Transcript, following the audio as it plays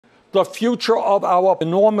the future of our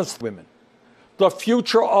enormous women, the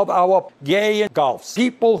future of our gay and golfs,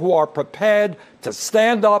 people who are prepared to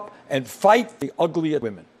stand up and fight the ugliest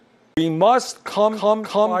women. We must come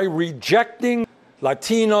by rejecting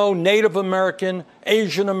Latino, Native American,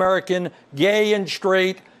 Asian American, gay and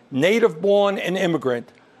straight, native-born and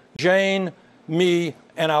immigrant, Jane, me,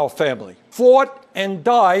 and our family. Fought and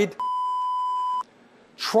died.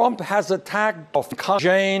 Trump has attacked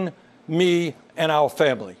Jane, me, and our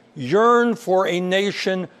family. Yearn for a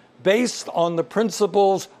nation based on the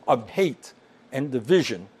principles of hate and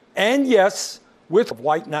division. And yes, with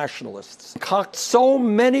white nationalists. So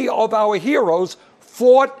many of our heroes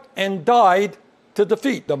fought and died to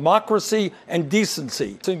defeat democracy and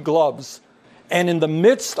decency in gloves. And in the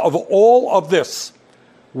midst of all of this,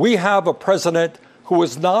 we have a president who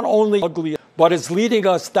is not only ugly, but is leading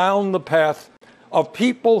us down the path of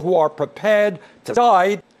people who are prepared to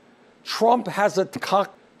die. Trump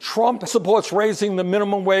supports raising the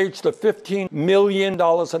minimum wage to $15 million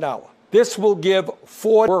an hour. This will give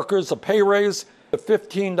 4 workers a pay raise to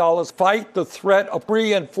 $15. Fight the threat of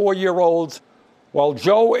 3- and 4-year-olds, while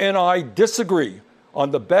Joe and I disagree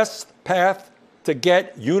on the best path to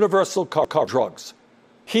get universal drugs.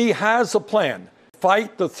 He has a plan.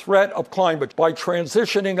 Fight the threat of climate by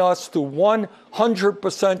transitioning us to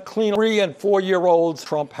 100% clean 3- and 4-year-olds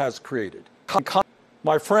Trump has created.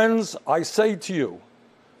 My friends, I say to you,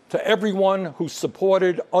 to everyone who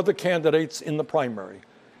supported other candidates in the primary,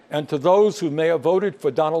 and to those who may have voted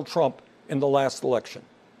for Donald Trump in the last election,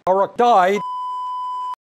 died